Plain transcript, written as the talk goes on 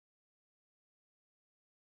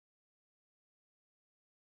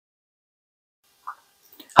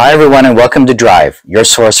Hi everyone and welcome to Drive, your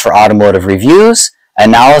source for automotive reviews,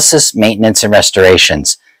 analysis, maintenance, and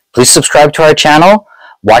restorations. Please subscribe to our channel,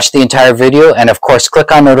 watch the entire video, and of course click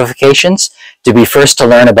on notifications to be first to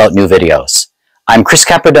learn about new videos. I'm Chris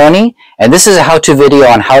Capredoni, and this is a how-to video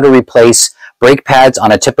on how to replace brake pads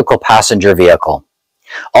on a typical passenger vehicle.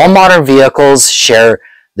 All modern vehicles share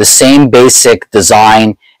the same basic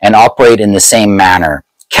design and operate in the same manner.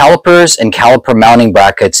 Calipers and caliper mounting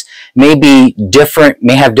brackets may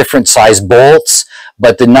have different size bolts,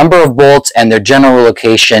 but the number of bolts and their general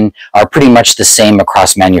location are pretty much the same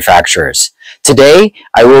across manufacturers. Today,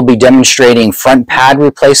 I will be demonstrating front pad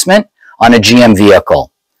replacement on a GM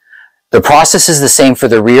vehicle. The process is the same for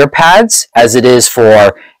the rear pads as it is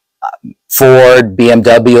for Ford,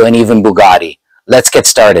 BMW, and even Bugatti. Let's get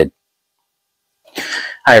started.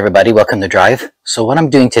 Hi everybody, welcome to Drive. So what I'm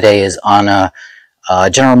doing today is on a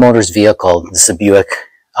General Motors vehicle. This is a Buick.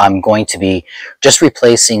 I'm going to be just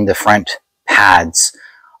replacing the front pads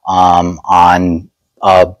on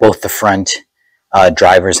both the front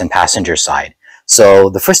driver's and passenger side. So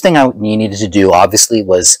the first thing you needed to do obviously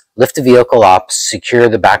was lift the vehicle up, secure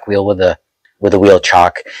the back wheel with a wheel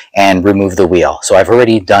chock, and remove the wheel. So I've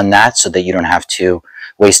already done that so that you don't have to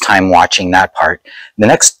waste time watching that part. The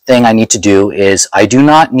next thing I need to do is I do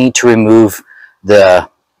not need to remove the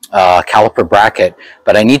caliper bracket,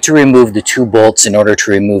 but I need to remove the two bolts in order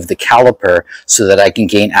to remove the caliper so that I can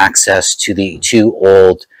gain access to the two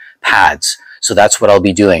old pads. So that's what I'll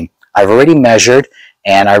be doing. I've already measured,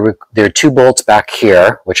 and there are two bolts back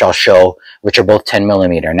here, which I'll show, which are both 10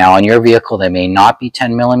 millimeter. Now on your vehicle, they may not be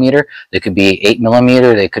 10 millimeter. They could be 8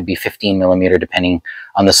 millimeter. They could be 15 millimeter, depending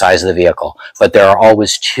on the size of the vehicle. But there are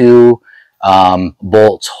always two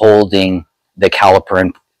bolts holding the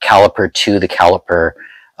caliper to the caliper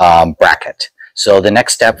bracket. So the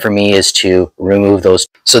next step for me is to remove those.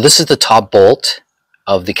 So this is the top bolt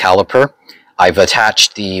of the caliper. I've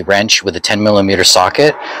attached the wrench with a 10 millimeter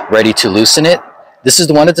socket, ready to loosen it. This is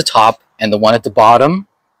the one at the top, and the one at the bottom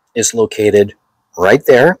is located right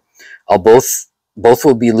there. Both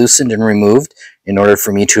will be loosened and removed in order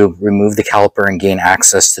for me to remove the caliper and gain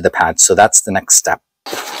access to the pads. So that's the next step.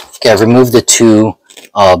 Okay, I've removed the two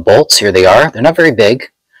bolts. Here they are. They're not very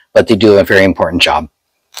big, but they do a very important job.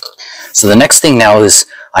 So the next thing now is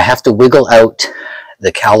I have to wiggle out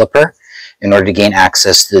the caliper in order to gain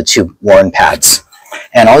access to the two worn pads.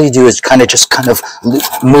 And all you do is kind of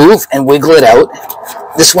move and wiggle it out.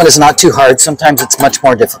 This one is not too hard. Sometimes it's much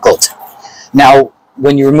more difficult. Now,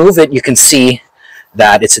 when you remove it, you can see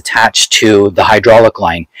that it's attached to the hydraulic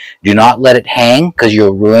line. Do not let it hang because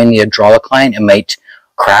you'll ruin the hydraulic line. It might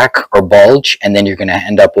crack or bulge, and then you're going to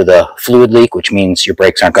end up with a fluid leak, which means your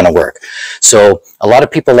brakes aren't going to work. So a lot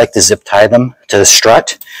of people like to zip tie them to the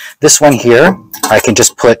strut. This one here, I can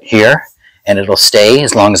just put here, and it'll stay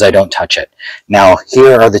as long as I don't touch it. Now,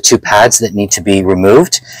 here are the two pads that need to be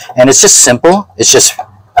removed, and it's just simple. It's just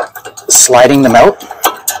sliding them out,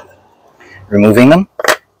 removing them.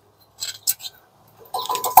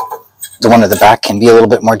 The one at the back can be a little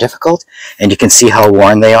bit more difficult, and you can see how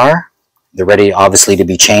worn they are. They're ready, obviously, to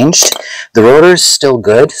be changed. The rotor's still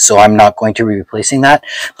good, so I'm not going to be replacing that.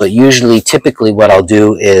 But usually, typically, what I'll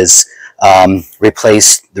do is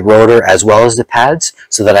replace the rotor as well as the pads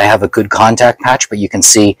so that I have a good contact patch. But you can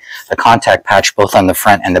see the contact patch both on the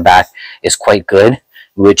front and the back is quite good,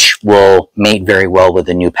 which will mate very well with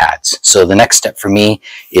the new pads. So the next step for me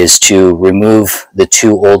is to remove the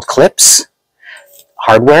two old clips,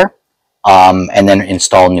 hardware, and then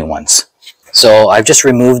install new ones. So I've just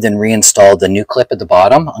removed and reinstalled the new clip at the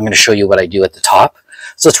bottom. I'm going to show you what I do at the top.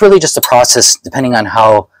 So it's really just a process, depending on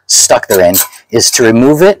how stuck they're in, is to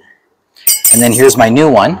remove it, and then here's my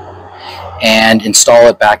new one, and install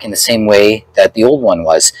it back in the same way that the old one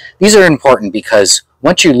was. These are important because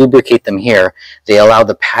once you lubricate them here, they allow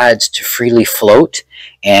the pads to freely float,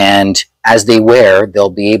 and as they wear, they'll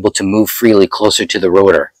be able to move freely closer to the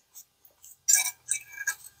rotor.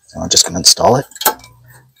 So I'm just going to install it.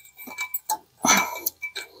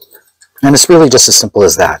 And it's really just as simple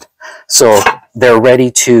as that. So they're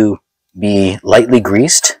ready to be lightly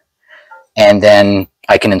greased, and then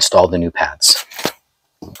I can install the new pads.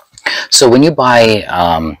 So when you buy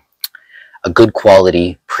a good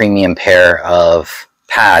quality premium pair of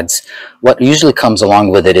pads, what usually comes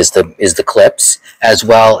along with it is the clips as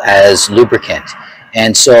well as lubricant.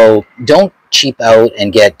 And so don't cheap out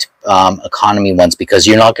and get economy ones, because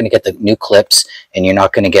you're not going to get the new clips and you're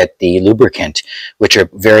not going to get the lubricant, which are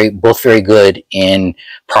both very good in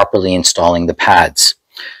properly installing the pads.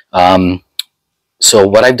 So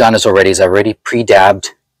what I've done is I've already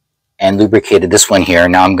pre-dabbed and lubricated this one here.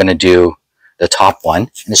 Now I'm going to do the top one,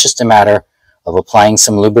 and it's just a matter of applying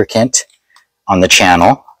some lubricant on the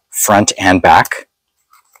channel, front and back.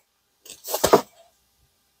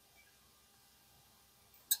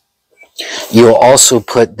 You'll also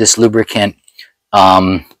put this lubricant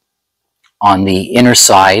on the inner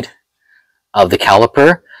side of the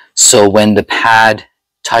caliper, so when the pad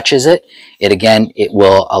touches it, it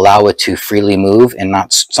will allow it to freely move and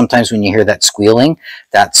not. Sometimes when you hear that squealing,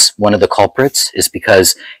 that's one of the culprits, is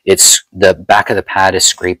because it's the back of the pad is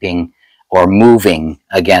scraping or moving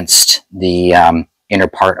against the inner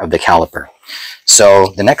part of the caliper.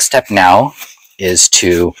 So the next step now is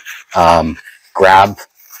to grab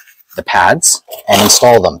the pads and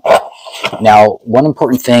install them. Now, one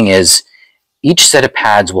important thing is each set of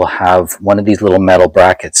pads will have one of these little metal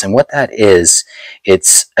brackets, and what that is,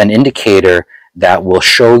 it's an indicator that will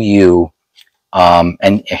show you,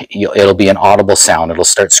 and it'll be an audible sound. It'll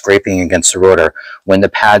start scraping against the rotor when the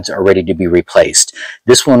pads are ready to be replaced.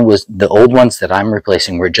 This one was, the old ones that I'm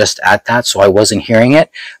replacing were just at that, so I wasn't hearing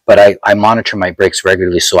it, but I monitor my brakes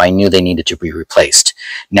regularly, so I knew they needed to be replaced.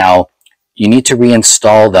 Now, you need to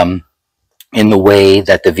reinstall them in the way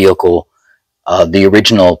that the vehicle, the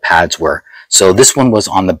original pads were. So this one was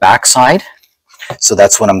on the back side, so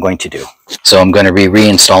that's what I'm going to do. So I'm going to be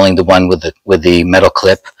reinstalling the one with the metal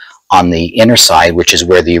clip on the inner side, which is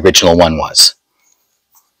where the original one was.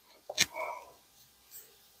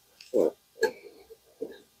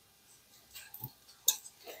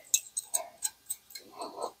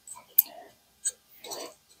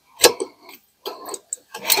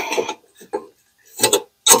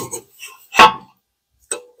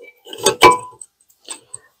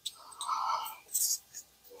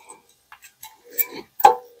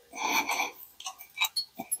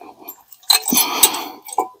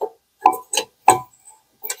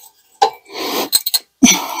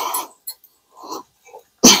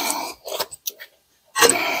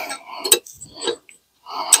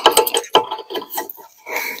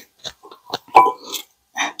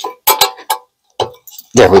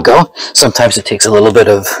 There we go. Sometimes it takes a little bit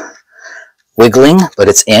of wiggling, but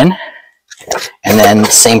it's in. And then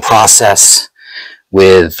same process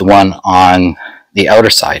with the one on the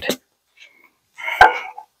outer side.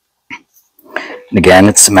 And again,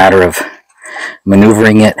 it's a matter of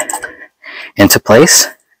maneuvering it into place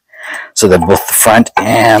so that both the front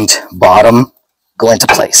and bottom go into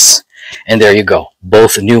place. And there you go.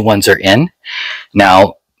 Both new ones are in.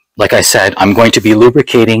 Now, like I said, I'm going to be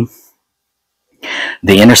lubricating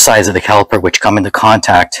the inner sides of the caliper, which come into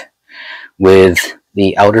contact with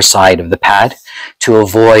the outer side of the pad, to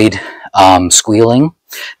avoid squealing.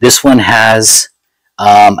 This one has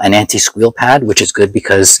an anti-squeal pad, which is good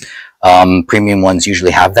because premium ones usually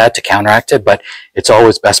have that to counteract it, but it's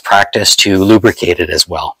always best practice to lubricate it as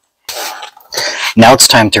well. Now it's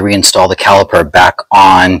time to reinstall the caliper back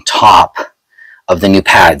on top of the new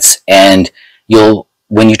pads, and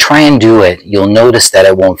when you try and do it, you'll notice that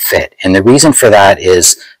it won't fit. And the reason for that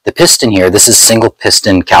is the piston here, this is single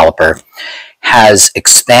piston caliper, has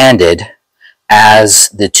expanded as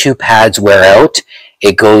the two pads wear out.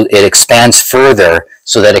 It expands further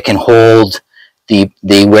so that it can hold the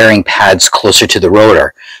wearing pads closer to the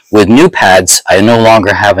rotor. With new pads, I no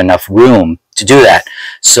longer have enough room to do that.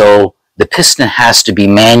 So the piston has to be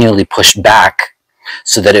manually pushed back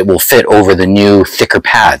so that it will fit over the new thicker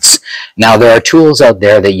pads. Now, there are tools out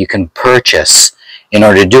there that you can purchase in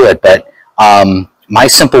order to do it, but my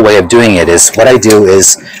simple way of doing it is, what I do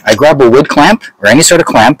is I grab a wood clamp or any sort of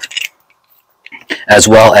clamp, as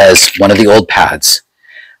well as one of the old pads.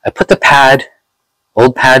 I put the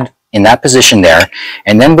old pad in that position there,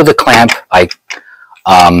 and then with the clamp, I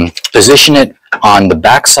position it on the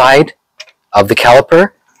back side of the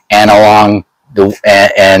caliper and along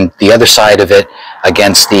the other side of it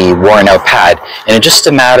against the worn out pad. And it's just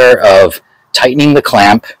a matter of tightening the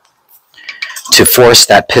clamp to force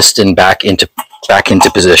that piston back into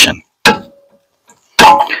position.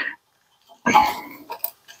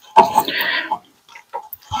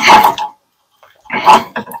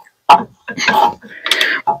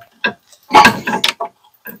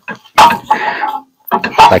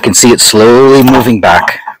 I can see it slowly moving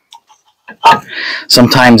back.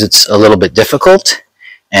 Sometimes it's a little bit difficult,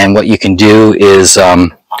 and what you can do is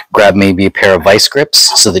grab maybe a pair of vice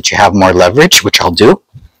grips so that you have more leverage, which I'll do.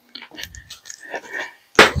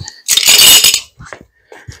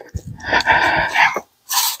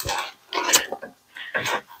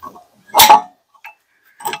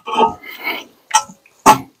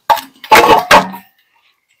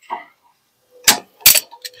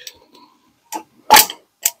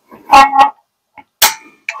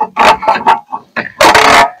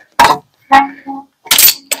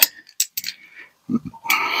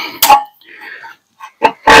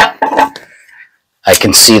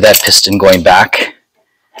 can see that piston going back.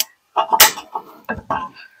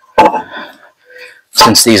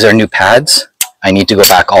 Since these are new pads, I need to go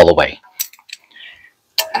back all the way.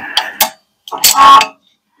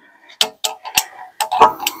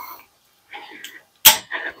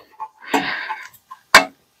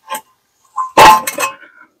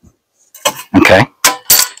 Okay,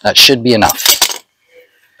 that should be enough.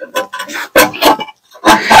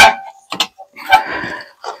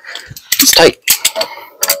 It's tight.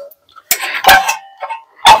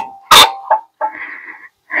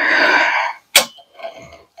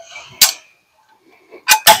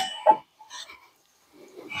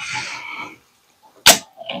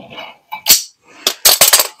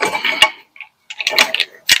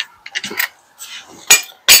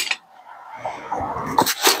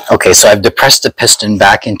 Okay, so I've depressed the piston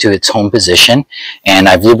back into its home position, and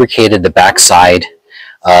I've lubricated the back side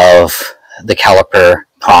of the caliper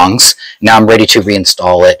prongs. Now I'm ready to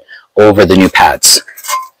reinstall it over the new pads,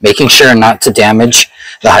 making sure not to damage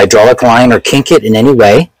the hydraulic line or kink it in any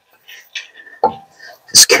way.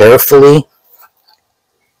 Just carefully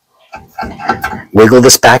wiggle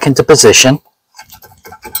this back into position.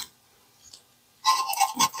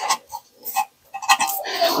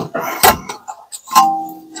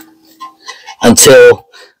 Until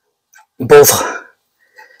both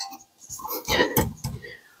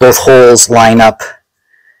holes line up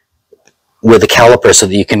with the caliper so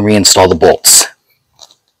that you can reinstall the bolts.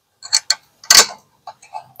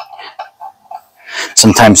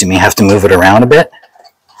 Sometimes you may have to move it around a bit.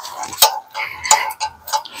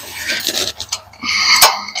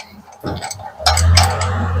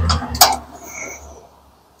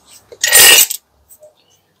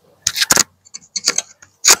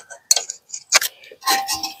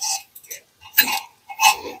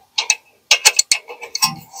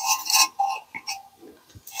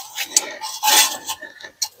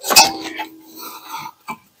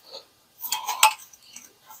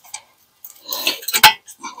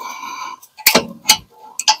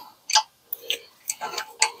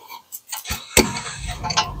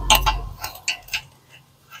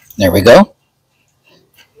 There we go.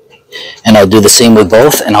 And I'll do the same with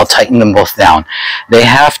both, and I'll tighten them both down. They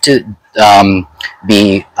have to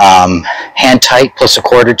be hand tight plus a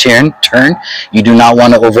quarter turn. You do not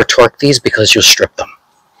want to over torque these because you'll strip them.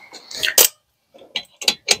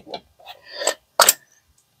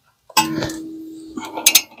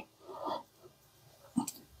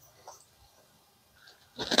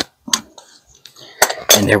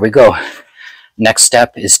 And there we go. Next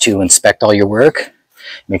step is to inspect all your work.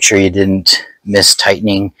 Make sure you didn't miss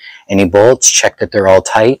tightening any bolts. Check that they're all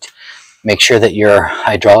tight. Make sure that your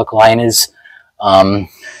hydraulic line is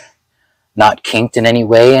not kinked in any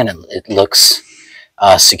way and it looks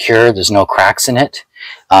secure. There's no cracks in it.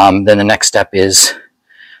 Then the next step is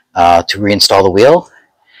to reinstall the wheel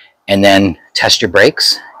and then test your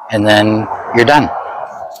brakes, and then you're done.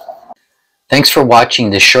 Thanks for watching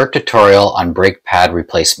this short tutorial on brake pad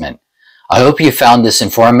replacement. I hope you found this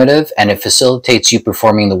informative and it facilitates you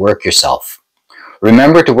performing the work yourself.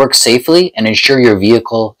 Remember to work safely and ensure your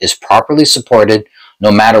vehicle is properly supported no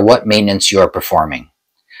matter what maintenance you are performing.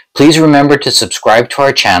 Please remember to subscribe to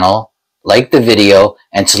our channel, like the video,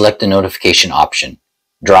 and select the notification option.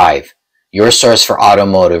 Drive, your source for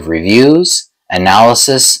automotive reviews,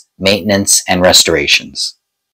 analysis, maintenance, and restorations.